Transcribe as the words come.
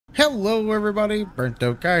Hello everybody, Burnt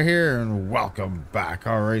Out Guy here, and welcome back.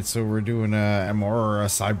 Alright, so we're doing a more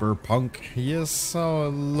Cyberpunk. Yes, oh,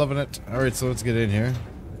 loving it. Alright, so let's get in here.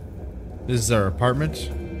 This is our apartment.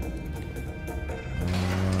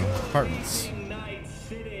 Apartments.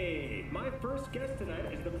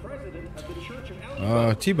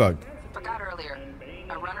 T-Bug. Forgot earlier.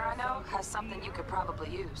 A runner I know has something you could probably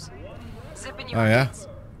use. Zip in your Oh yeah? pockets.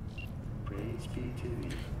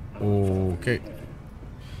 Okay.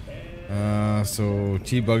 So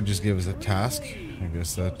T-Bug just gave us a task. I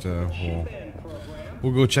guess that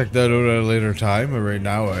we'll go check that out at a later time. But right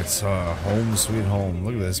now it's home sweet home.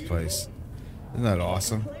 Look at this place. Isn't that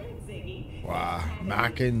awesome? Wow,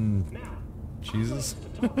 mac and cheeses.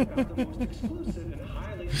 I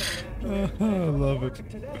love it.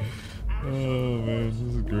 Oh man, this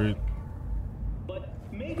is great.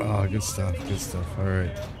 Oh, good stuff. Good stuff. All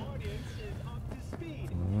right.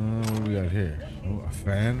 What do we got here? Oh, a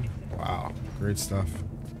fan. Wow, great stuff.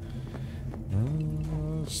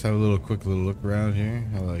 Just have a quick little look around here.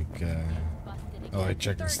 I like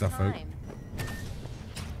checking stuff out.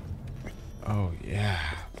 Oh yeah,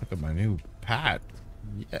 look at my new pad.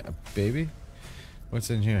 Yeah, baby. What's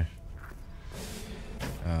in here?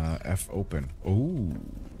 F open. Oh,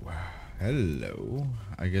 hello.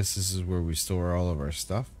 I guess this is where we store all of our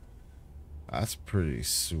stuff. That's pretty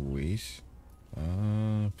sweet.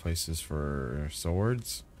 Places for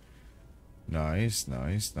swords. Nice,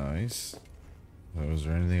 nice, nice. So is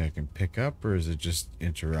there anything I can pick up, or is it just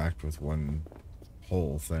interact with one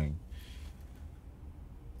whole thing?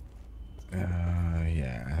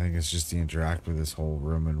 Yeah, I think it's just to interact with this whole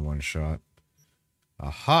room in one shot.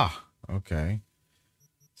 Aha! Okay.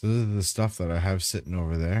 So this is the stuff that I have sitting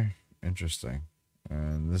over there. Interesting.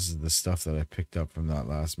 And this is the stuff that I picked up from that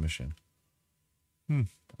last mission.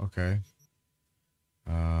 Okay.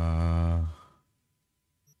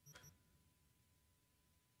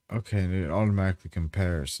 Okay, and it automatically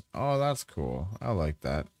compares. Oh, that's cool. I like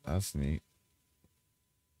that. That's neat.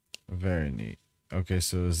 Very neat. Okay,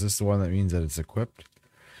 so is this the one that means that it's equipped?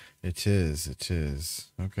 It is. It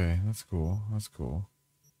is. Okay, that's cool. That's cool.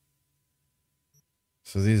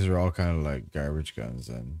 So these are all kind of like garbage guns,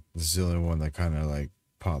 and this is the only one that kind of like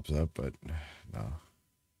pops up, but no.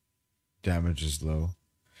 Damage is low.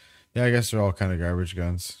 Yeah, I guess they're all kind of garbage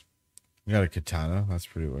guns. We got a katana. That's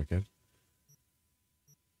pretty wicked.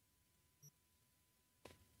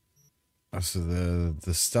 So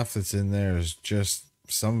the stuff that's in there is just,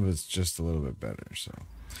 some of it's just a little bit better. So,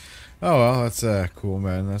 oh well, that's cool,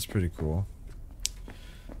 man. That's pretty cool.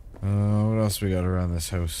 What else we got around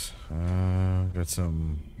this house? Got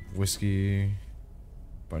some whiskey,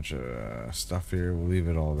 bunch of stuff here. We'll leave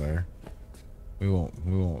it all there. We won't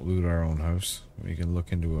loot our own house. We can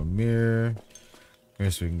look into a mirror. I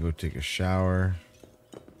guess we can go take a shower.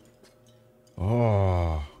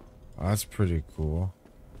 Oh, that's pretty cool.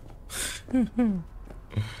 And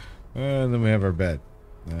then we have our bed.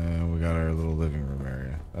 We got our little living room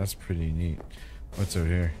area. That's pretty neat. What's out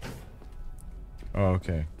here? Oh,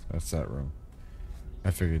 okay. That's that room.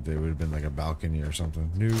 I figured they would have been like a balcony or something.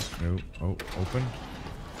 Nope, nope. Oh, open.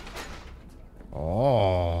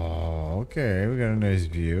 Oh, okay. We got a nice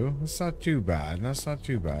view. That's not too bad. That's not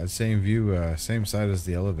too bad. Same view, same side as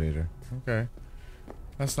the elevator. Okay.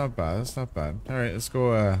 That's not bad. That's not bad. Alright, let's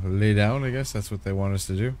go lay down, I guess. That's what they want us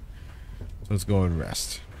to do. So let's go and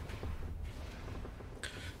rest.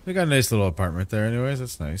 We got a nice little apartment there anyways.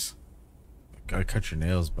 That's nice. Gotta cut your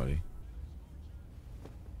nails, buddy.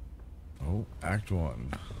 Oh, Act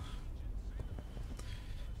 1.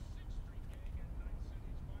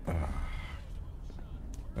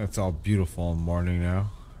 That's all beautiful in the morning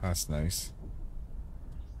now. That's nice.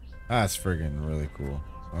 That's friggin' really cool.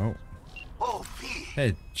 Oh. Oh, V.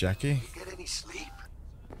 Hey, Jackie. Get any sleep?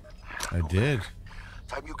 I did.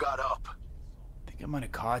 Time you got up. Think I might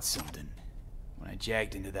have caught something when I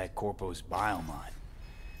jagged into that Corpo's biomon.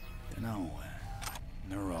 Dunno,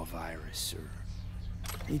 neurovirus or...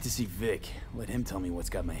 Need to see Vic. Let him tell me what's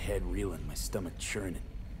got my head reeling, my stomach churning.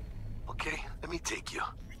 Okay, let me take you.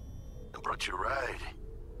 I brought you a ride.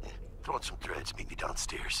 Throw on some threads, meet me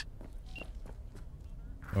downstairs.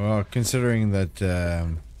 Well, considering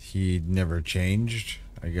that he never changed,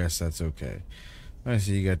 I guess that's okay. I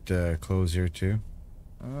see you got clothes here too.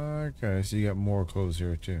 Okay, so you got more clothes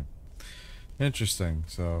here too. Interesting.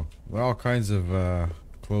 So all kinds of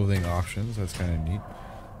clothing options. That's kind of neat.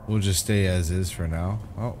 We'll just stay as is for now.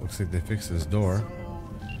 Oh, looks like they fixed this door.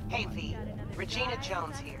 Hey V, Regina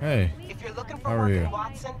Jones here. Hey, If you're looking how for are work you? in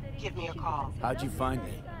Watson, give me a call. How'd you find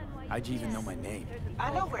me? How'd you even know my name?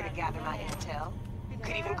 I know where to gather my intel. You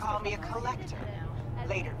could even call me a collector.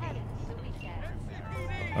 Later, V.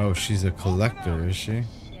 Oh, she's a collector, is she?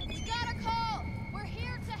 We got a call. We're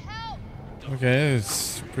here to help. Okay,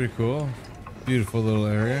 it's pretty cool. Beautiful little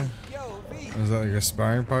area. Yo, V, Is that like a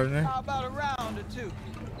sparring partner? how about a round or two?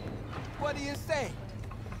 What do you say?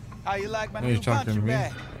 How you like my Oh, you're new talking to puncher me?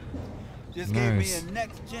 bag? Just gave me Nice. a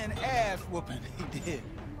next-gen ass whooping, he did.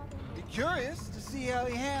 Be curious to see how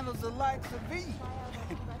he handles the likes of V.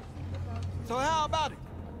 So how about it?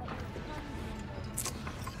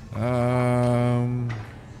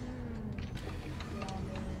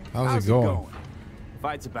 How's it going?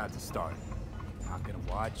 Fight's about to start. Not gonna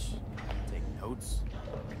watch, take notes.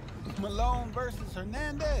 Malone versus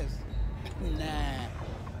Hernandez? Nah.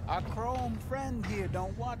 Our chrome friend here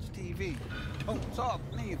don't watch TV. Don't talk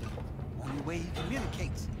neither. Only way he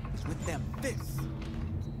communicates is with them fists.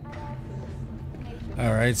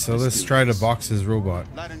 Alright, so let's try to box his robot.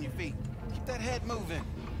 Light on your feet. Keep that head moving.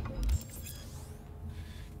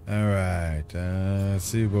 Alright, let's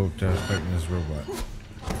see about fighting this robot.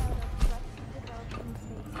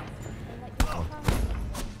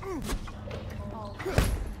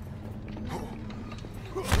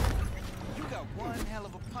 You got one hell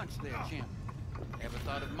of a punch there, champ. Ever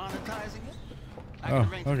thought of monetizing it? Oh,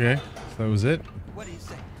 okay. So that was it? What do you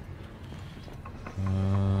say?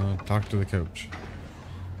 Talk to the coach.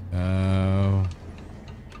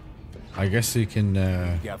 I guess you can,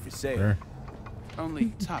 You got for sale. there.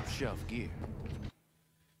 Only top shelf gear.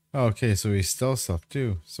 Oh, okay, so he sells stuff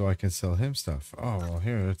too, so I can sell him stuff. Oh, well,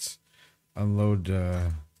 here, let's unload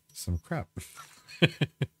some crap.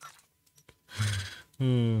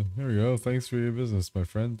 Here we go. Thanks for your business, my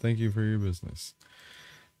friend. Thank you for your business.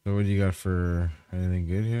 So what do you got for anything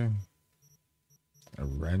good here? A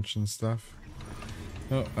wrench and stuff?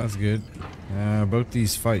 Oh, that's good. About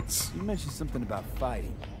these fights. You mentioned something about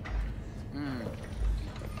fighting.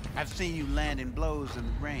 I've seen you landing blows in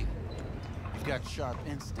the ring. You've got sharp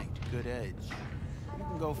instinct, good edge. You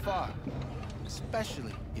can go far,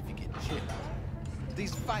 especially if you get chipped.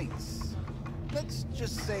 These fights, let's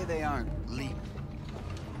just say they aren't legal,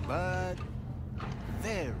 but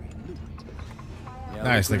very lucrative. Yeah,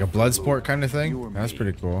 Nice, like a blood sport kind of You thing? or That's me.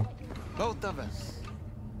 pretty cool. Both of us.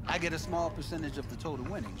 I get a small percentage of the total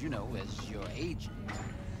winnings, you know, as your agent.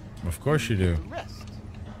 Of course you do. The rest.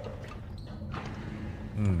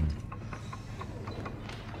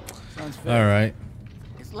 Sounds fair. Alright.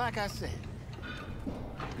 It's like I said,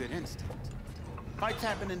 good instinct. Fights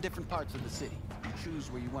happen in different parts of the city. You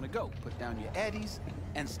choose where you want to go, put down your eddies,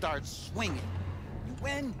 and start swinging. You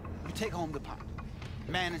win, you take home the pot.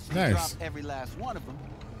 Manage to Nice. drop every last one of them,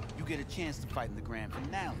 you get a chance to fight in the grand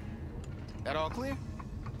finale. That all clear?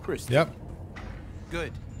 Chris. Yep.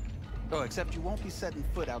 Good. Oh, except you won't be setting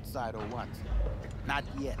foot outside or what? Not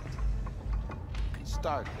yet. You can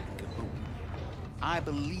start with Kaboom. I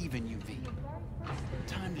believe in you, V.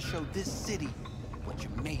 Time to show this city what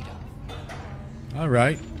you're made of.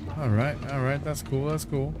 Alright. Alright. That's cool. That's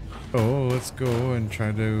cool. Oh, let's go and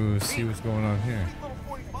try to see what's going on here. Little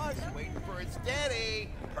 45's waiting for its daddy.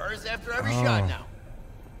 Hers after every Oh. shot now.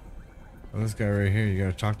 Well, this guy right here, you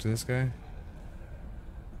gotta talk to this guy?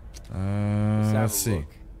 have Let's a see.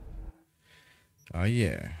 look. Oh,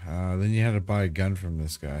 yeah. Then you had to buy a gun from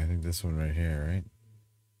this guy. I think this one right here, right?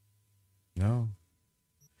 No?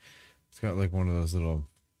 It's got like one of those little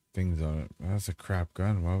things on it. That's a crap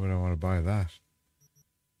gun. Why would I want to buy that?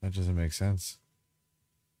 That doesn't make sense.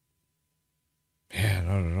 Yeah,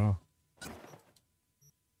 not at all.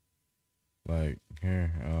 Like,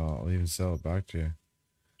 here, I'll even sell it back to you.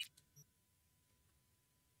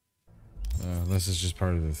 Unless it's just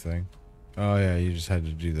part of the thing. Oh, yeah, you just had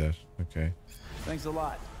to do that. Okay. Thanks a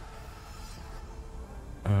lot.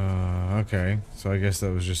 Okay. So I guess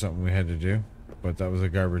that was just something we had to do. But that was a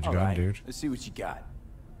garbage All gun, right, dude. let's see what you got.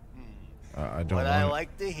 I don't What want I it.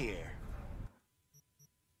 like to hear.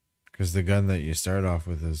 Because the gun that you start off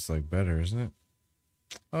with is, like, better, isn't it?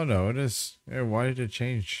 Oh, no, it is. Yeah, why did it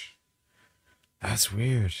change? That's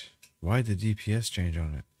weird. Why did the DPS change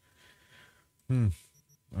on it?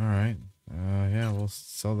 Alright. Yeah, we'll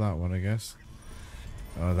sell that one, I guess.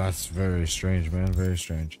 That's very strange, man. Very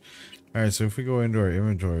strange. Alright, so if we go into our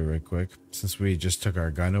inventory right quick, since we just took our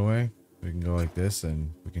gun away, we can go like this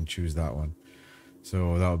and we can choose that one.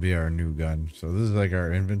 So that'll be our new gun. So this is like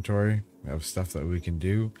our inventory of stuff that we can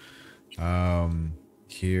do.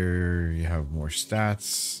 Here you have more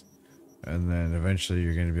stats. And then eventually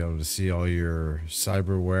you're going to be able to see all your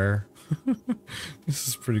cyberware. This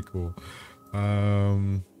is pretty cool.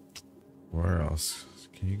 Where else?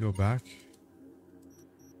 Can you go back?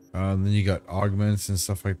 Then you got augments and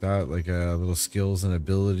stuff like that, like little skills and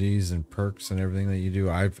abilities and perks and everything that you do.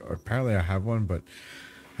 Apparently I have one, but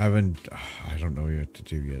I don't know what to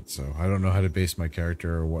do yet, so I don't know how to base my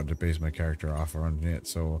character or what to base my character off on yet,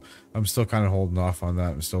 so I'm still kind of holding off on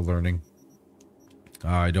that. I'm still learning.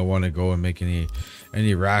 I don't want to go and make any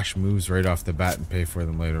rash moves right off the bat and pay for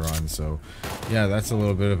them later on, so yeah, that's a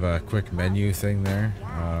little bit of a quick menu thing there.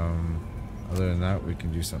 Other than that, we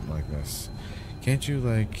can do something like this. Can't you,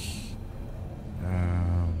 like,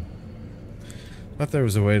 thought there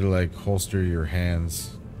was a way to, like, holster your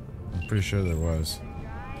hands. I'm pretty sure there was.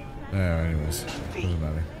 Anyways, doesn't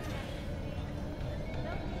matter.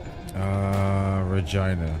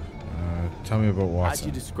 Regina. Tell me about Watson.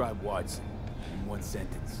 How'd you describe Watson in one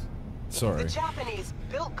sentence? Sorry. The Japanese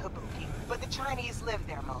built Kabuki, but the Chinese live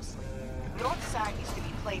there mostly. North side used to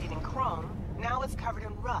be plated in chrome, now it's covered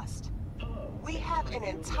in rust. We have an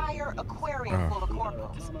entire aquarium full of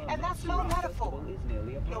corpos, and that's no metaphor.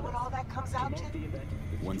 Know what all that comes out to?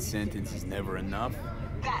 One sentence is never enough?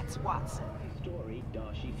 That's Watson.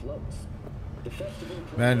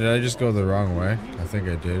 Man, did I just go the wrong way? I think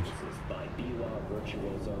I did.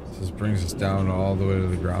 So this brings us down all the way to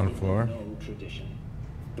the ground floor.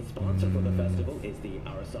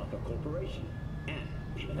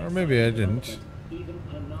 Or maybe I didn't.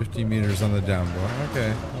 50 meters on the down block.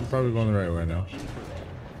 Okay, I'm probably going the right way now.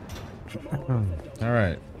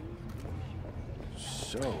 Alright.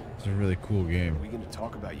 So, it's a really cool game. Are we going to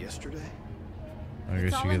talk about yesterday? I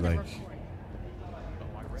guess you could, like...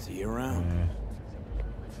 See you around.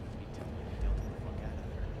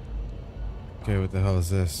 Okay, what the hell is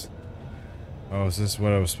this? Oh, is this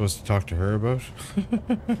what I was supposed to talk to her about?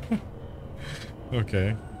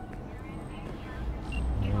 Okay.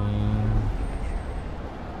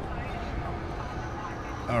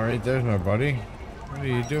 Alright, there's my buddy. What are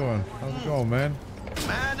you doing? How's it going, man?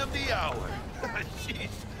 Man of the hour. Jeez,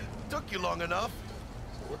 took you long enough.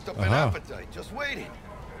 Worked up an appetite, just waiting.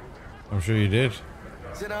 I'm sure you did.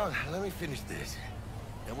 Sit down, let me finish this.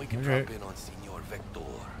 Then we can drop in on Senor Vector.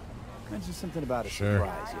 Mentioned something about a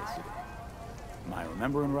surprise yesterday. Am I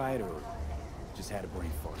remembering right, or just had a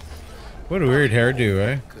brain fart? What a weird hairdo,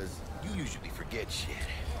 eh? Because you usually forget shit.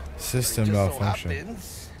 System malfunction.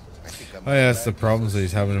 Oh yeah, that's the problems that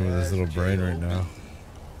he's having with his little brain right now.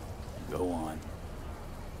 Go on.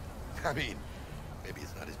 I mean, maybe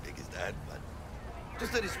it's not as big as that, but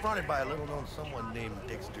just that he's fronted by a little-known someone named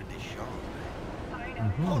Dexter DeShawn.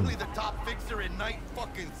 Only the top fixer in Night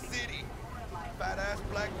fucking City. Fat-ass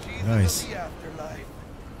black Jesus of the afterlife.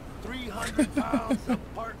 300 pounds of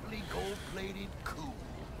partly gold-plated coup.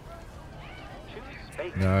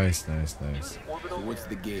 Nice. So what's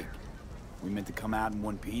the gig? We meant to come out in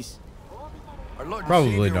one piece? Our Lord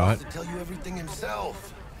Probably not. wants to tell you everything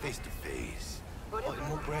himself, face to face.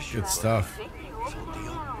 No pressure. Good stuff. This whole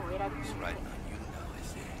deal is riding on you now,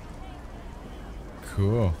 is it?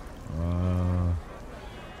 Cool.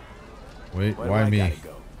 Wait, why me? Gotta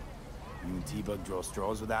go? You and T-Bug draw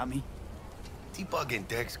straws without me? T-Bug and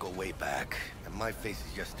Dex go way back, and my face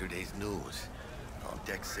is yesterday's news. Now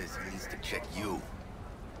Dex says he needs to check you,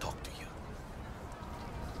 talk to you.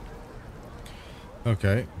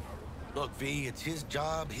 Okay. Look, V, it's his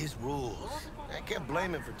job, his rules. I can't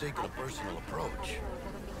blame him for taking a personal approach.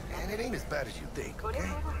 And it ain't as bad as you think, okay?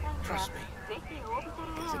 Trust me.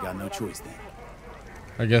 Guess I got no choice then.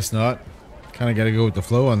 I guess not. Kind of got to go with the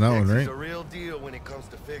flow on that one, right? It's a real deal when it comes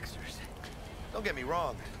to fixers. Don't get me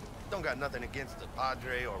wrong. Don't got nothing against the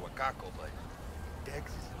Padre or Wakako, but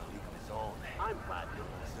Dex is in a league of his own. I'm glad you know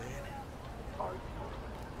what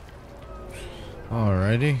I'm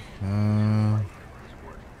saying. Alrighty.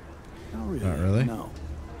 Not really. No.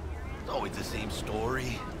 It's always the same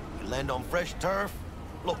story. You land on fresh turf,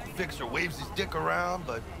 local fixer waves his dick around,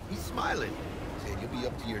 but he's smiling, saying you'll be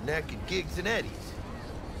up to your neck in gigs and eddies.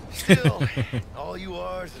 Still, all you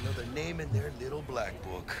are is another name in their little black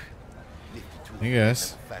book. I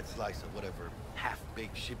guess. A fat slice of whatever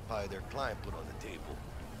half-baked shit pie their client put on the table.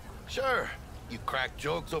 Sure, you crack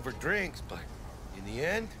jokes over drinks, but in the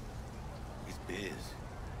end, it's biz.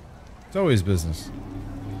 It's always business.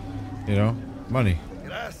 You know, money.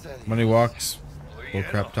 Money walks, bull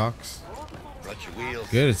crap talks.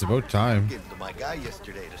 Good, it's about time. Give to my guy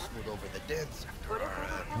yesterday to smooth over the dents after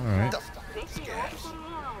our All right. dust off the scabs.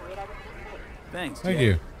 Thanks, Thank Jay.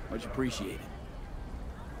 you. Much appreciated.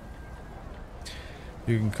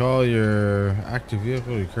 You can call your active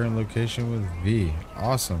vehicle to your current location with V.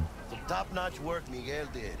 Awesome. Some top-notch work Miguel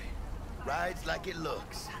did. Rides like it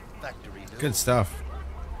looks. Factory new. Good stuff.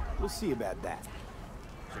 We'll see about that.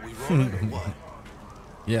 So we rolling or what?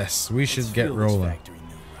 Yes, we should Let's get feel this rolling. factory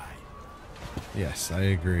new ride. Yes, I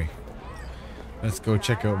agree. Let's go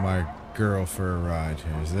check out my girl for a ride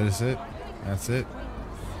here. Is this it? That's it?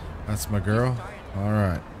 That's my girl?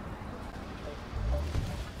 Alright.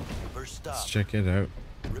 First stop. Let's check it out.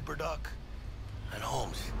 Ripper Duck. And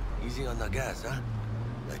Holmes, easy on the gas, huh?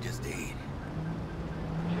 I just ate.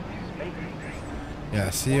 Yeah,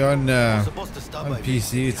 see on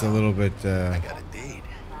PC it's a little bit I got a date.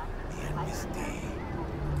 Me and Miss D.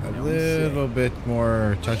 a little bit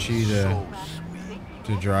more touchy to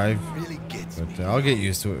drive, Really gets me. but I'll get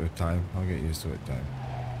used to it with time. I'll get used to it with time.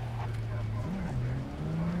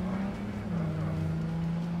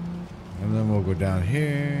 And then we'll go down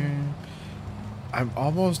here. I'm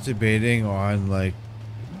almost debating on like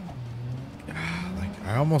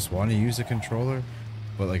I almost want to use a controller,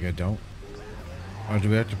 but like I don't. Oh, do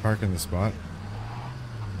we have to park in the spot?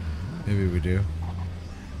 Maybe we do.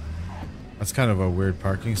 That's kind of a weird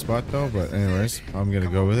parking spot though, but anyways, I'm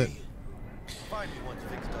gonna go with it. Find me once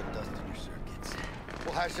Vic's done dusting your circuits.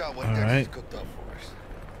 We'll hash out what All Dexter's right. cooked up for us.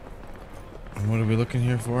 And what are we looking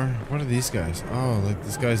here for? What are these guys? Oh, like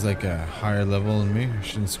this guy's like a higher level than me. I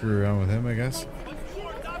shouldn't screw around with him, I guess.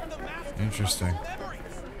 Interesting.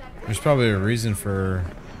 There's probably a reason for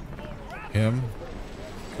him.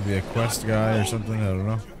 Could be a quest guy or something. I don't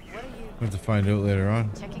know. We'll have to find out later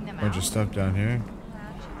on. Bunch of stuff down here.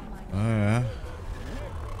 Oh yeah.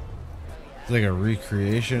 It's like a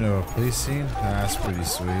recreation of a police scene. That's pretty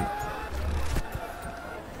sweet.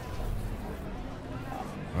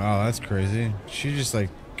 Wow, that's crazy. She just like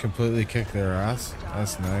completely kicked their ass.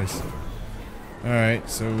 That's nice. Alright,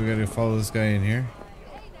 so we gotta follow this guy in here.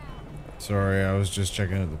 Sorry, I was just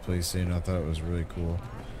checking out the police scene. I thought it was really cool.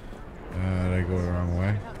 Did I go the wrong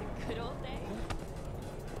way?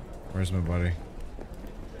 Where's my buddy?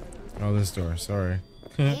 Oh, this door. Sorry.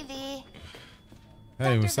 Hey, V.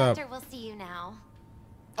 Hey, what's up? Dr. will see you now.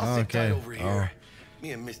 I'll sit Okay. tight over here.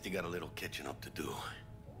 Me and Misty got a little catching up to do.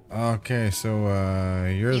 Okay, so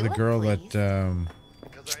you're You the look girl pleased.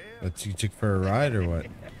 that you took for a ride or what?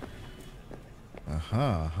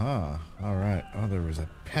 All right. Oh, there was a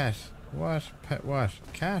pet. What? Pet what?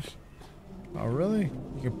 Cat? Oh, really?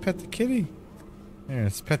 You can pet the kitty? Here,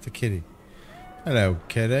 let's pet the kitty. Hello,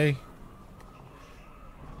 kitty.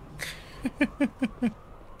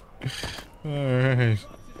 Alright.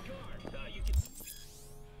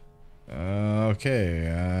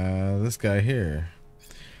 Okay, this guy here.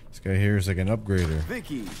 This guy here is like an upgrader.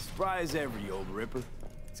 Vicky, surprise every old ripper.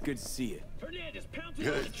 It's good to see you.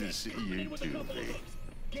 Good to see you too,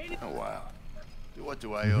 V. Oh, wow. What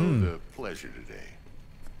do I owe the pleasure today?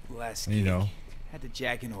 Last You gig, know. had to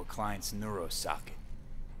jack into a client's neuro socket.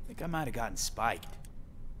 Think I might have gotten spiked.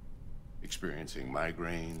 Experiencing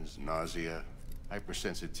migraines, nausea,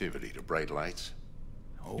 hypersensitivity to bright lights?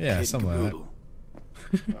 Oh, Yeah, kid something like that.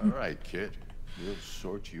 caboodle. All right, kid. We'll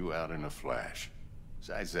sort you out in a flash.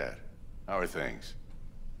 Besides that, how are things?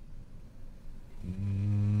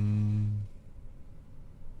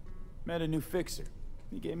 Met a new fixer.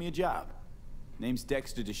 He gave me a job. Name's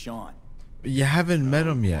Dexter DeShawn. But you haven't met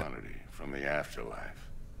him yet. Quantity from the afterlife.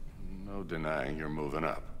 No denying you're moving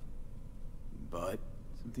up. But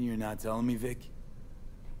something you're not telling me, Vic?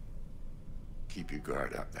 Keep your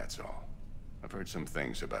guard up, that's all. I've heard some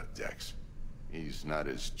things about Dex. He's not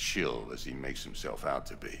as chill as he makes himself out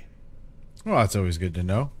to be. Well, that's always good to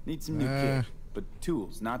know. Need some new kit, but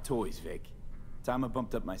tools, not toys, Vic. Time I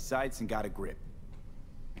bumped up my sights and got a grip.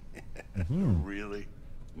 Really?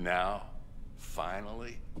 Now?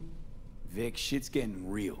 Finally? Vic, shit's getting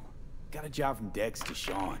real. Got a job from Dex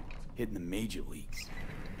DeShawn, hitting the major leagues.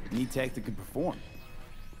 Need tech that can perform.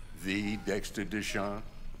 The Dexter DeShawn?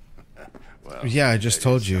 Well, Yeah, I just that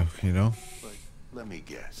told is you, something. you know. But let me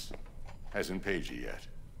guess. Hasn't paid you yet.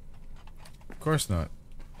 Of course not.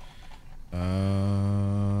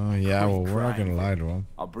 Yeah, well, we're not gonna lie to him.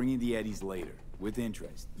 I'll bring you the eddies later, with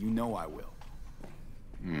interest. You know I will.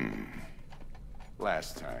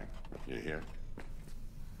 Last time. You hear?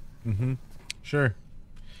 Sure.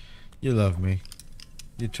 You love me.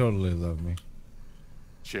 You totally love me.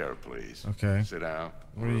 Chair, please. Okay. Sit down.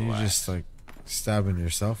 What are you Relax. just like stabbing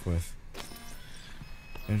yourself with?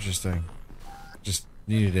 Interesting. Just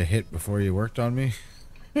needed a hit before you worked on me?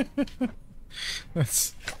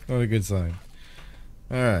 That's not a good sign.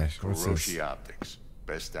 Alright, what's this? Hiroshi Optics.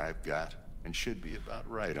 Best I've got, and should be about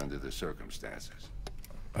right under the circumstances.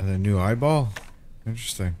 The new eyeball?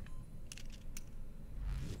 Interesting.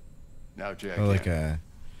 Now, Jack. Oh, like a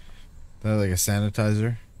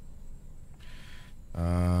sanitizer.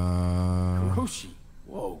 Hiroshi.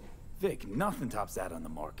 Whoa. Vic, nothing tops that on the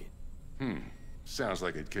market. Sounds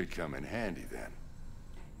like it could come in handy then.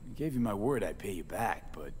 I gave you my word I'd pay you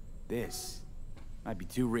back, but this might be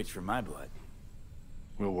too rich for my blood.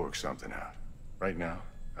 We'll work something out. Right now,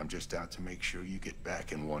 I'm just out to make sure you get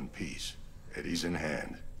back in one piece. Eddie's in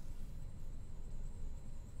hand.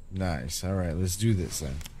 Nice. All right, let's do this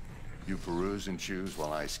then. You peruse and choose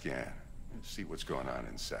while I scan. See what's going on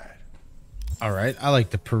inside. All right, I like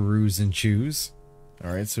to peruse and choose.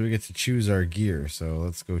 All right, so we get to choose our gear. So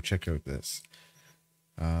let's go check out this.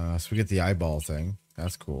 So we get the eyeball thing.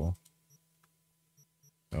 That's cool.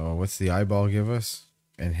 Oh, what's the eyeball give us?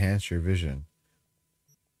 Enhance your vision.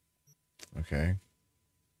 Okay.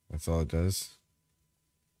 That's all it does.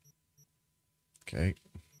 Okay.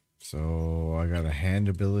 So I got a hand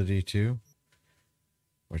ability too.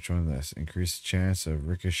 Which one is this? Increase the chance of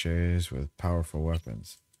ricochets with powerful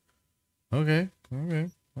weapons. Okay. Okay.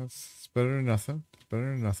 That's better than nothing. It's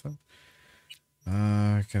better than nothing.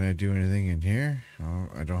 Can I do anything in here? Oh,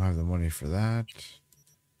 I don't have the money for that.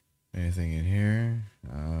 Anything in here?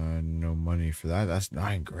 No money for that. That's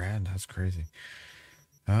 $9 grand. That's crazy.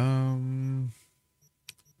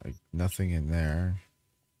 Like nothing in there.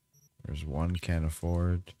 There's one can't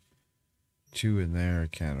afford. Two in there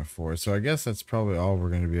can't afford. So I guess that's probably all we're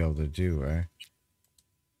going to be able to do, eh?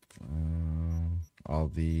 All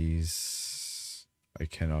these I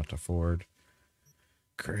cannot afford.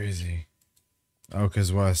 Crazy. Oh, because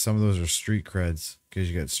some of those are street creds.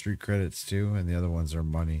 Because you got street credits too, and the other ones are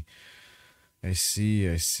money. I see.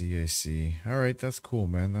 All right, that's cool,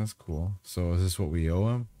 man. That's cool. So is this what we owe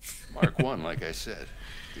him? Mark 1, like I said.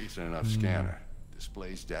 Decent enough scanner.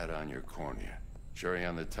 Displays data on your cornea. Cherry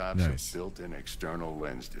on the top's Nice. a built-in external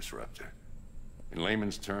lens disruptor. In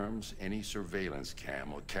layman's terms, any surveillance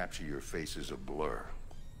cam will capture your face as a blur.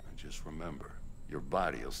 And just remember, your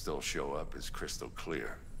body will still show up as crystal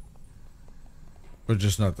clear. But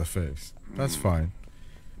just not the face. That's fine.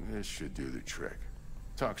 This should do the trick.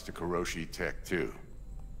 Talks to Kuroshi Tech too.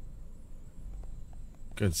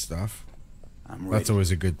 Good stuff. I'm ready. That's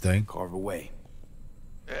always a good thing. Carve away.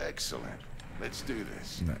 Excellent. Let's do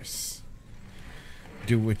this. Nice.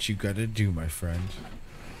 Do what you gotta do, my friend.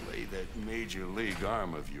 Lay that major league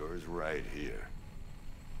arm of yours right here.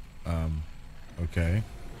 Okay.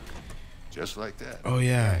 Just like that. Oh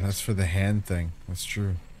yeah, Thanks. that's for the hand thing. That's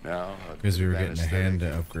true. Now, Because we were getting a hand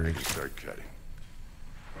to upgrade. I can start cutting.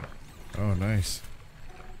 Oh, nice.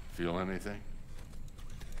 Feel anything?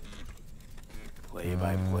 Play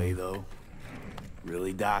by play, though.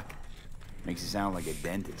 Really, Doc? Makes you sound like a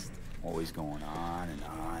dentist. Always going on and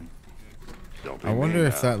on. Don't be I wonder mean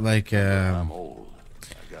if now. that like I'm old.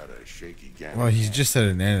 I got a shaky gang. well, he just said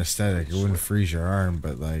an anesthetic. It wouldn't freeze your arm,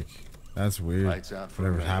 but like that's weird. Lights out for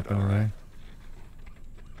a Whatever's minute, happening all right.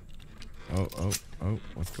 there. Oh,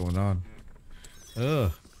 what's going on?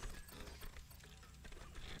 Ugh.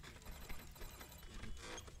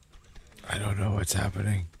 I don't know what's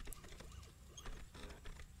happening.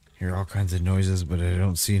 Hear all kinds of noises, but I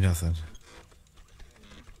don't see nothing.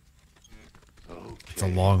 Okay, It's a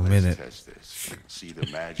long let's minute. Test this. See the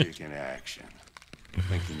magic in action.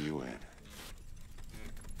 Thinking you in.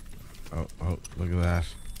 Oh, look at that.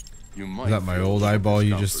 You might Is that my feel old some eyeball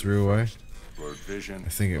you just discomfort threw away? first. Blurred vision. I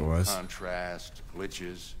think it low was. Contrast,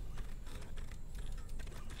 glitches.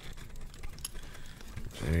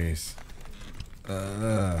 Jeez.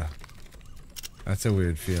 That's a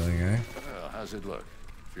weird feeling, eh? Well, how's it look?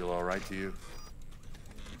 Feel all right to you?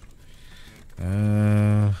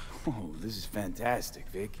 Oh, this is fantastic,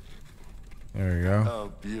 Vic. There we go.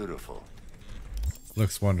 Oh, beautiful.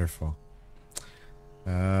 Looks wonderful.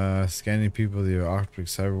 Scanning people, the optic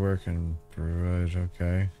cyberwork and provide.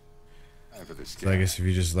 Okay. Time for the So I guess if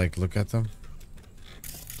you just like look at them.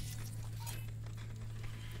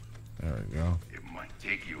 There we go. It might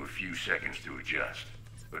take you a few seconds to adjust,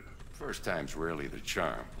 but first time's rarely the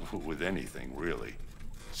charm, with anything, really.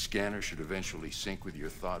 Scanner should eventually sync with your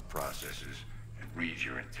thought processes and read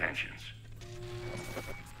your intentions.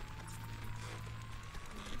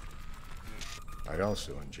 I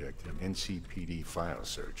also inject an NCPD file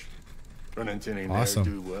search. Run into any Awesome.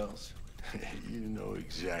 ne'er-do-wells? You know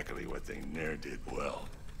exactly what they ne'er did well.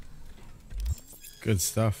 Good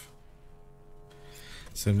stuff.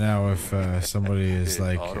 So now if somebody is It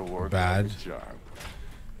like ought to work bad. like a charm.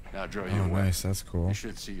 Now draw Oh, your weapon. nice. That's cool. You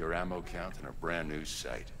should see your ammo count in a brand new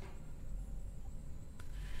sight.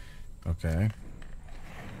 Okay.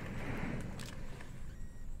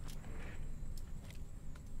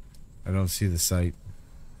 I don't see the site.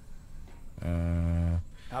 How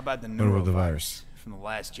about the What about the neurovirus virus? from the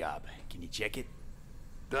last job? Can you check it?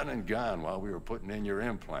 Done and gone while we were putting in your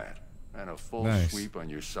implant. And a full Nice. sweep on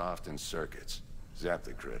your soft and circuits. Zap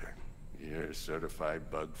the critter. You're certified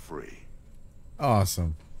bug-free.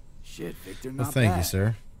 Awesome. Shit, Victor, Well, not thank bad. you,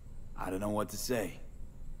 sir. I don't know what to say.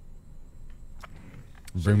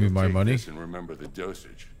 Bring me you'll my take money. this and remember the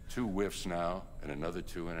dosage. 2 whiffs now, and another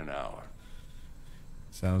 2 in an hour.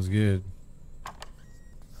 Sounds good.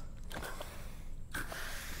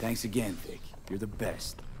 Thanks again, Vic. You're the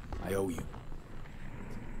best. I owe you.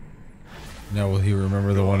 Now will he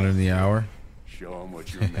remember the one in the hour? Show him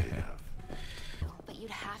what you're made of. But you'd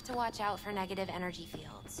have to watch out for negative energy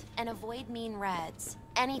fields and avoid mean reds.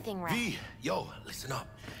 Anything red. V, yo, listen up.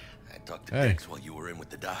 I talked to Hey. Dex while you were in with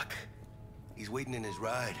the doc. He's waiting in his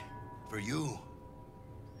ride. For you.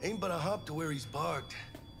 Ain't but a hop to where he's parked.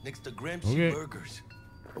 Next to Gramsci Okay. Burgers.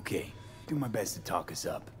 Okay, do my best to talk us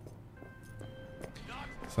up.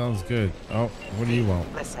 Sounds good. Oh, what do you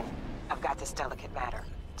want? Listen, I've got this delicate matter.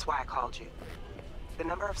 That's why I called you. The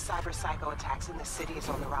number of cyber psycho attacks in the city is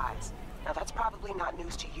on the rise. Now that's probably not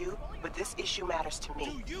news to you, but this issue matters to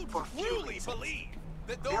me for a few reasons.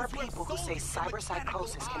 There are people who say cyber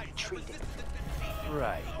psychosis can be treated.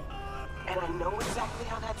 Right. And I know exactly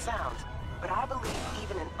how that sounds, but I believe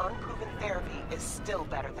even an unproven therapy is still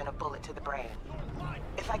better than a bullet to the brain.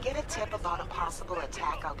 If I get a tip about a possible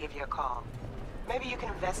attack, I'll give you a call. Maybe you can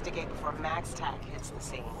investigate before Max Tack hits the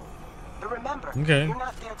scene. But remember, Okay. you're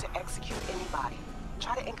not there to execute anybody.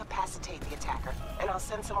 Try to incapacitate the attacker, and I'll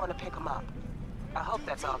send someone to pick him up. I hope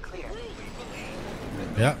that's all clear.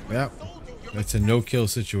 Yeah, yeah. It's a no-kill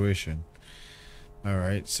situation. All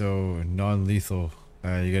right, so non-lethal.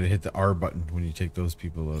 You gotta hit the R button when you take those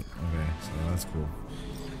people out. Okay, so that's cool.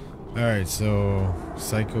 All right, so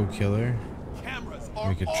psycho killer.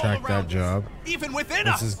 We could track that job. Even within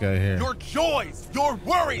What's us. this guy here? Your joys, your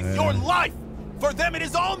worries, your life. For them, it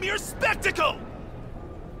is all mere spectacle.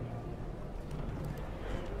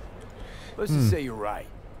 Let's just say you're right.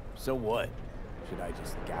 So what? Should I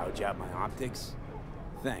just gouge out my optics?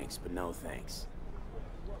 Thanks, but no thanks.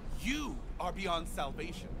 You are beyond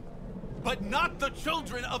salvation, but not the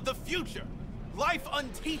children of the future. Life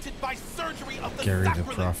untainted by surgery of the Gary the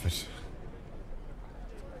sacrilege. Prophet.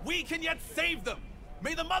 We can yet save them.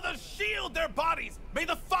 May the mothers shield their bodies. May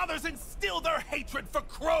the fathers instill their hatred for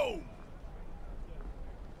Chrome.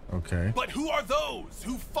 Okay. But who are those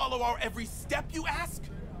who follow our every step, you ask?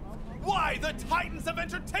 Why the titans of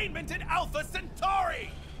entertainment in Alpha Centauri?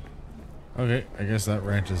 Okay, I guess that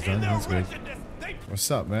rant is In done. their That's good. wretchedness, they What's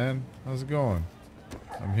up, man? How's it going?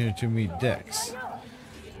 I'm here to meet Dex.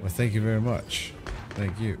 Well, thank you very much.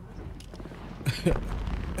 Thank you.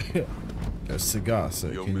 A cigar,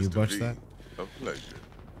 sir. Yo, Can you Mr. butch V, that? a pleasure.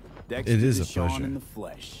 Dexter It is a DeShawn pleasure. in the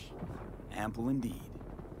flesh. Ample indeed.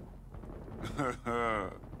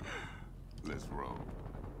 Let's roll.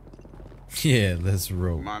 Yeah, let's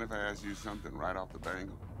roll. Mind if I ask you something right off the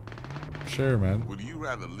bangle? Sure, man. Would you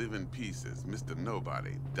rather live in peace as Mr.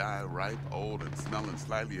 Nobody, die ripe, old, and smelling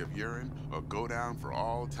slightly of urine, or go down for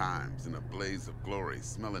all times in a blaze of glory,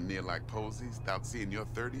 smelling near like posies, without seeing your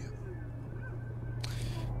 30th?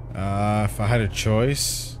 If I had a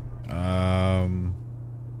choice,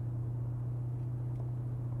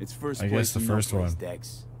 It's first I place guess the and no first place, one.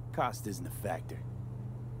 Dex. Cost isn't a factor.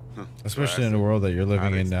 especially in the world that you're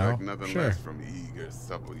living I'd in now. expect nothing Sure. less from eager,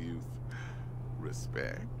 supple youth.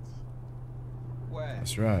 Respect.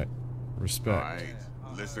 That's right. Respect. All right,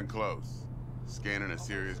 listen close. Scanning a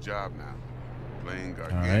serious job now. Playing right.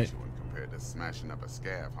 gargantuan compared to smashing up a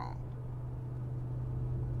scav home.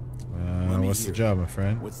 Let me What's the hear job, it. my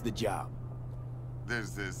friend? What's the job?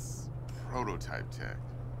 There's this prototype tech,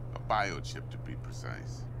 a biochip to be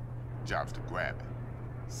precise. Job's to grab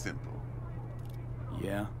it. Simple.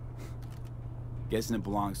 Yeah? Guessing it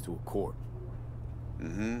belongs to a corp.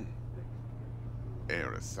 Mm-hmm.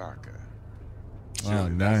 Arasaka. Oh,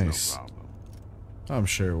 Surely that's nice. no problem. I'm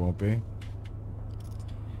sure it won't be.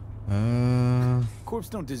 Corps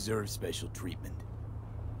don't deserve special treatment.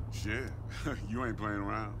 Shit, you ain't playing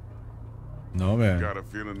around. No, man. Got a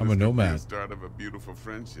feeling I'm this a could be nomad. the start of a beautiful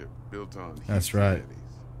friendship built on That's heaps right. of eddies.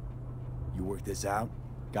 You work this out?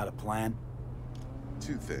 Got a plan?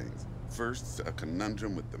 Two things. First, a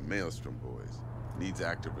conundrum with the Maelstrom boys. Needs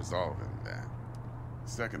active resolving that.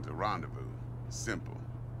 Second, a rendezvous. Simple.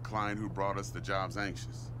 Client who brought us the job's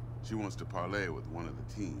anxious. She wants to parlay with one of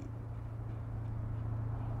the team.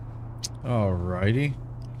 Alrighty.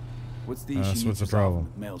 What's the So issue? what's needs the resolving problem?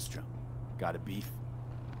 with Maelstrom? Got a beef?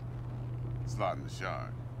 Slot in the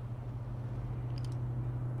shard.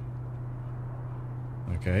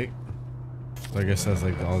 Okay. So I guess that's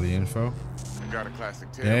like all the info. Got a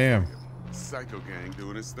classic tale. Damn. for you. Psycho gang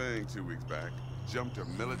doing his thing 2 weeks back. Jumped a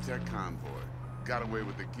Militech convoy. Got away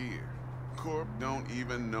with the gear. Corp don't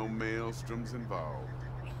even know Maelstrom's involved.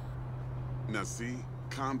 Now see,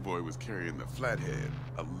 convoy was carrying the Flathead,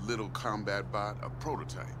 a little combat bot, a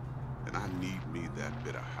prototype. And I need me that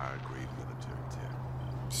bit of high-grade military tech.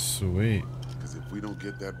 Sweet. Because if we don't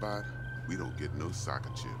get that bot, we don't get no soccer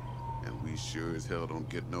chip. And we sure as hell don't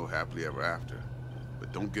get no happily ever after.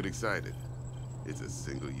 But don't get excited. It's a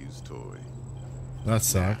single-use toy. That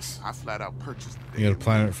sucks. I flat out purchased the You gotta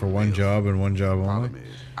plan it for one job and one job only? Problem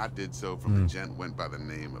is, I did so from a gent went by the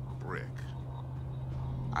name of Brick.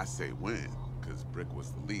 I say when, because Brick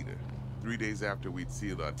was the leader. 3 days after we'd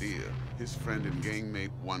sealed our deal, his friend and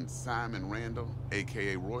gangmate, one Simon Randall,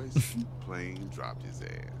 a.k.a. Royce, plain dropped his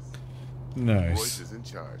ass. Nice. Royce is in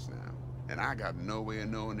charge now, and I got no way of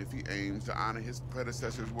knowing if he aims to honor his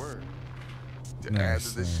predecessor's word. To add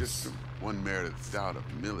to this system, one Meredith Stout of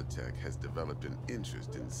Militech has developed an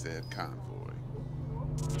interest in said convoy.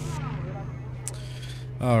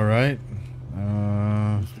 All right.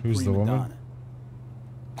 Who's the woman?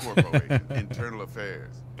 Corpo agent, Internal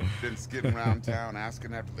Affairs. Been skidding around town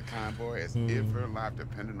asking after the convoy as if her life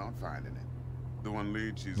depended on finding it. The one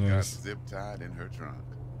lead she's got zip-tied in her trunk.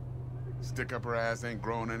 Stick up her ass ain't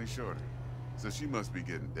growing any shorter, so she must be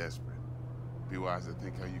getting desperate. Be wise to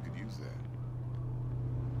think how you could use that.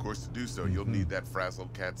 Of course, to do so, you'll need that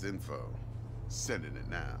frazzled cat's info. Sending it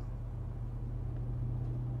now.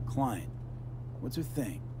 Client, what's her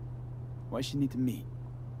thing? Why she need to meet?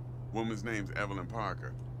 Woman's name's Evelyn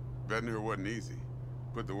Parker. Vetting her wasn't easy.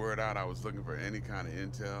 Put the word out I was looking for any kind of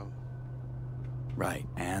intel. Right,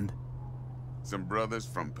 and? Some brothers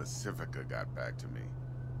from Pacifica got back to me.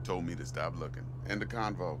 Told me to stop looking. End the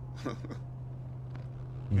convo.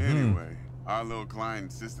 Anyway, our little client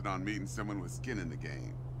insisted on meeting someone with skin in the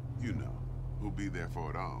game. You know, who'll be there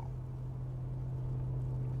for it all.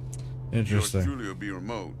 Interesting. Yours truly will be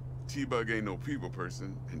remote. T-Bug ain't no people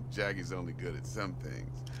person, and Jackie's only good at some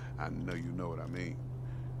things. I know you know what I mean.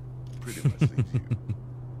 Pretty much leaves you.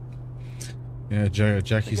 Yeah,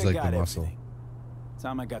 Jackie's like the muscle.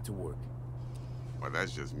 Time I got to work. Well,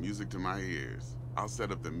 that's just music to my ears. I'll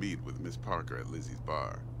set up the meet with Miss Parker at Lizzie's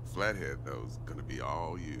bar. Flathead, though's gonna be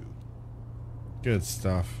all you. Good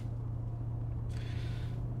stuff.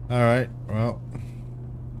 All right. Well,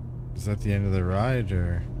 is that the end of the ride,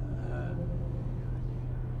 or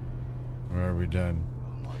are we done?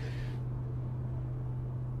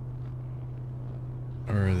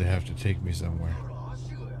 Or do they have to take me somewhere?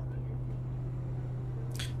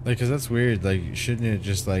 Like, cause that's weird. Like, shouldn't it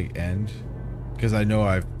just like end? Cause I know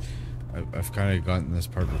I've kind of gotten this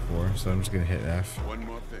part before, so I'm just gonna hit F. One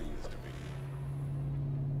more thing, Mr. B.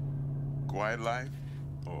 Quiet life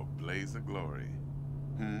or blaze of glory?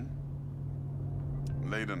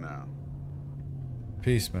 Later now.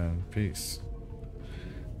 Peace, man. Peace.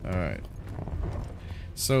 All right.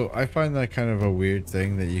 So I find that kind of a weird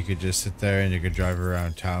thing that you could just sit there and you could drive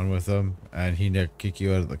around town with him and he never kick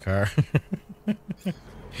you out of the car.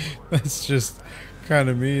 That's just kind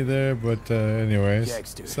of me there, but anyways.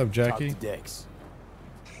 Dexter, what's up, Jackie? Talk to Dex.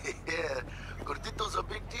 Yeah, Gordito's a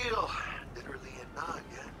big deal. Literally and not,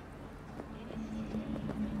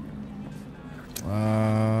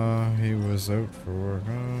 yeah. He was out for work,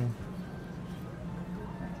 huh?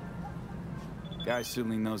 Guy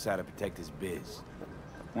certainly knows how to protect his biz.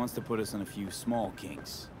 Wants to put us on a few small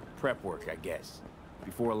kinks. Prep work, I guess.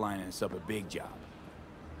 Before lining us up a big job.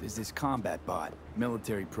 There's this combat bot,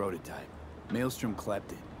 military prototype. Maelstrom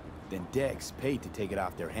clept it. Then Dex paid to take it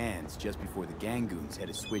off their hands just before the Gangoons had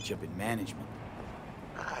a switch up in management.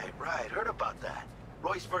 Right. Heard about that.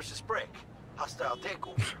 Royce versus Brick. Hostile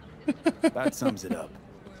takeover. That sums it up.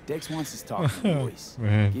 Dex wants us talking to Royce.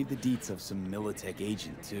 Gave the deets of some Militech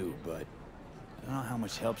agent too, but I don't know how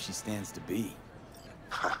much help she stands to be.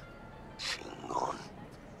 Chingon.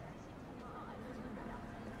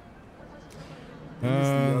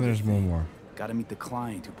 There's one more. Gotta meet the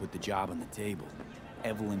client who put the job on the table.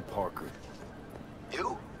 Evelyn Parker.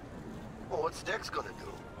 You? Well, what's Dex gonna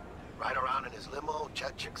do? Ride around in his limo,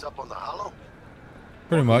 chat chicks up on the hollow?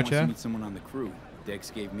 Pretty much, wants yeah. To meet someone on the crew.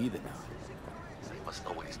 Dex gave me the nod. He must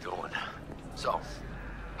know what he's doing. So,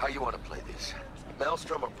 how you want to play this?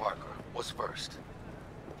 Maelstrom or Parker? What's first?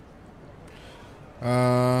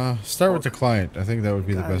 Start with the client. I think that would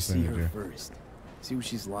be the best thing to do. First. See what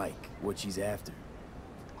she's like, what she's after.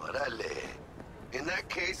 Orale. In that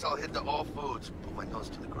case, I'll hit the all foods. Put my nose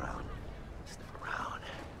to the ground. Sniff around.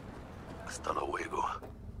 Hasta luego.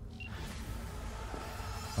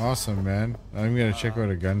 Awesome, man. I'm gonna check out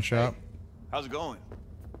a gun shop. Hey, how's it going?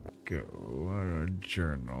 Go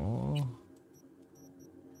journal.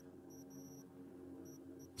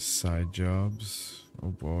 Side jobs. Oh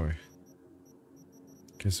boy.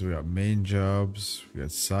 Okay, so we got main jobs, we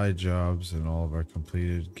got side jobs, and all of our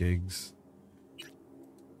completed gigs.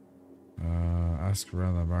 Ask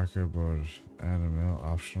around the market about animal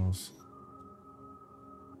optionals.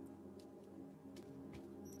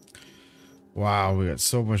 Wow, we got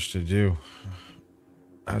so much to do.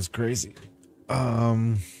 That's crazy.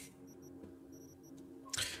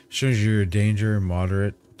 Shows your danger,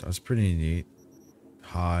 moderate. That's pretty neat.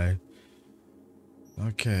 High.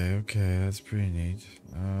 Okay, that's pretty neat.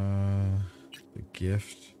 The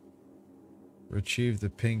gift. Retrieve the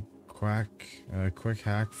pink quick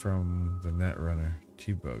hack from the Netrunner.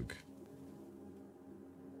 T-Bug.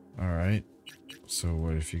 Alright. So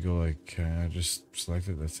what if you go like, just select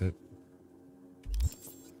it, that's it.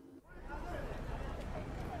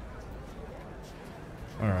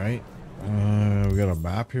 Alright. We got a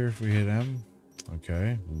map here if we hit M.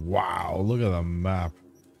 Okay. Wow, look at the map.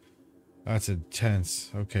 That's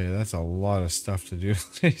intense. Okay, that's a lot of stuff to do,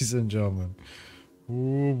 ladies and gentlemen.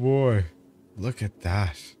 Oh boy. Look at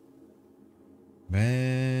that.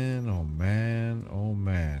 Man, oh man, oh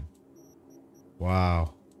man.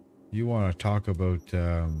 Wow. You want to talk about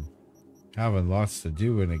having lots to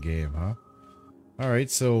do in a game, huh?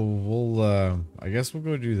 Alright, so we'll, I guess we'll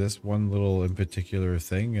go do this one little in particular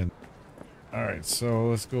thing. And alright, so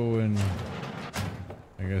let's go and,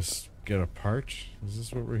 I guess, get a part. Is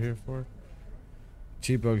this what we're here for?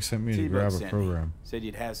 T-Bug sent me to grab a program. Said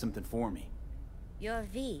you'd have something for me. You're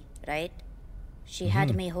V, right? She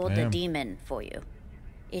had me hold the demon for you.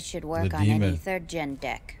 It should work on any 3rd gen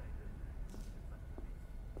deck.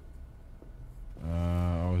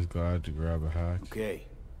 Always glad to grab a hack. Okay.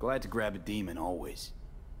 Glad to grab a demon, always.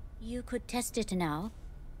 You could test it now.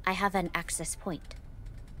 I have an access point.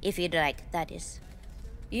 If you'd like, that is.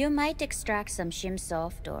 You might extract some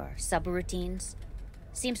shimsoft or subroutines.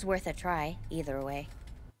 Seems worth a try, either way.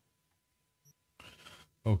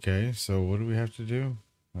 Okay, so what do we have to do?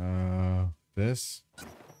 This.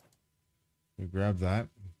 We grab that.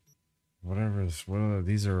 Whatever.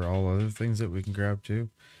 These are all other things that we can grab too.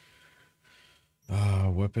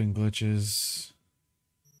 Weapon glitches.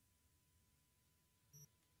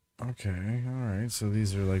 Okay, alright. So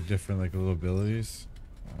these are like different like little abilities.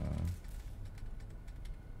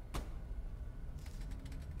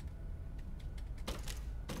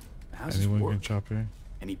 How's anyone this work? can chop here?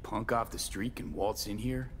 Any punk off the street can waltz in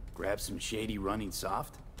here, grab some shady running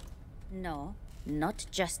soft? No, not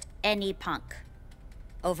just any punk.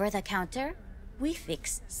 Over the counter, we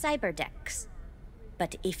fix cyber decks.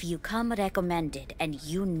 But if you come recommended and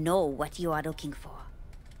you know what you are looking for,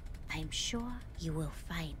 I'm sure you will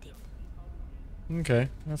find it. Okay,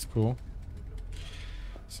 that's cool.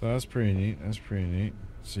 So that's pretty neat. That's pretty neat.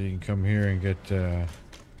 So you can come here and get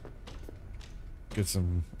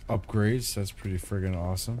some upgrades. That's pretty friggin'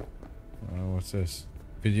 awesome. What's this?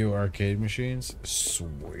 Video arcade machines?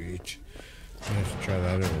 Sweet. I have to try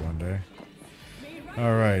that out one day.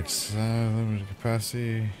 Alright, limited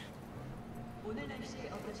capacity.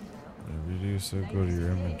 Reduce, so go to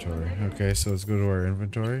your inventory. Okay, so let's go to our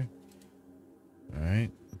inventory.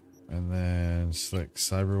 Alright. And then select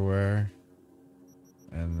cyberware.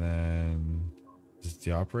 And then is it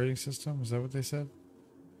the operating system? Is that what they said?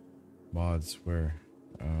 Mods, where?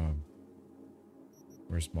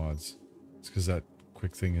 Where's mods? It's because that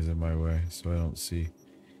quick thing is in my way, so I don't see.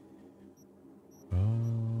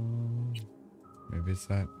 Maybe it's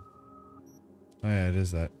that. Oh yeah, it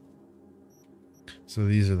is that. So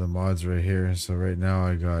these are the mods right here. So right now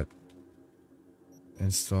I got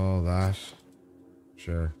install that.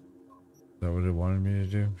 Sure. Is that what it wanted me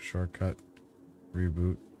to do? Shortcut.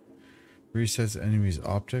 Reboot. Resets enemies'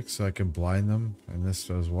 optics so I can blind them. And this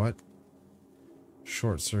does what?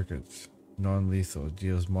 Short circuits. Non-lethal.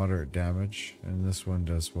 Deals moderate damage. And this one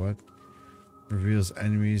does what? Reveals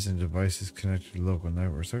enemies and devices connected to local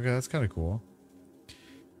networks. Okay, that's kind of cool.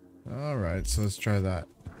 Alright, so let's try that.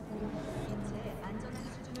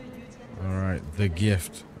 Alright, the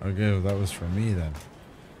gift. Okay, well, that was for me then.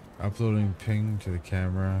 Uploading ping to the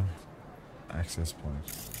camera. Access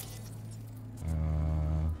point.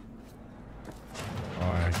 Oh,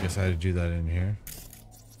 I guess I had to do that in here.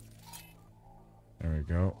 There we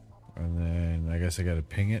go. And then I guess I gotta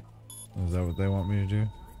ping it. Is that what they want me to do?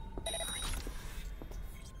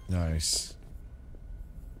 Nice.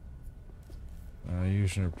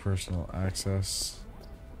 Using your personal access.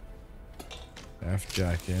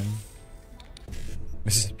 F-jack in.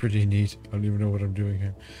 This is pretty neat. I don't even know what I'm doing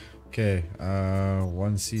here. Okay,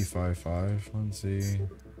 1C55.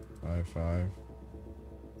 1C55.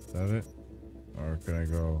 Is that it? Or can I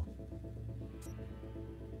go?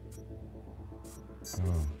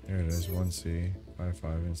 Oh, here it is.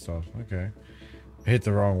 1C55 installed. Okay. I hit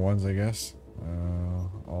the wrong ones, I guess.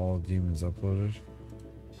 All demons uploaded.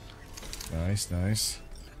 Nice, nice.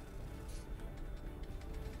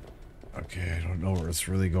 Okay, I don't know what's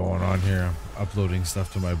really going on here. I'm uploading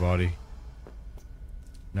stuff to my body.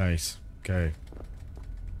 Nice. Okay.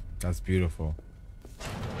 That's beautiful.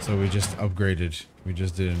 So we just upgraded. We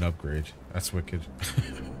just did an upgrade. That's wicked.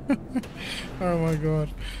 Oh my god.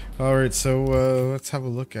 Alright, so let's have a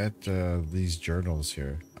look at these journals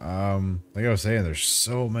here. Like I was saying, there's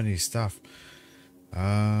so many stuff.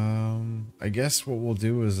 I guess what we'll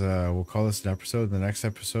do is we'll call this an episode. In the next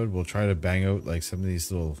episode, we'll try to bang out like some of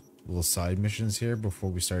these little side missions here before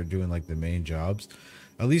we start doing like the main jobs.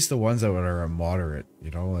 At least the ones that are moderate,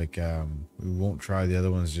 you know, like we won't try the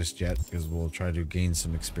other ones just yet because we'll try to gain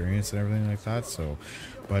some experience and everything like that. So,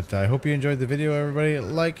 but I hope you enjoyed the video, everybody.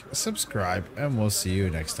 Like, subscribe, and we'll see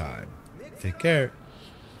you next time. Take care.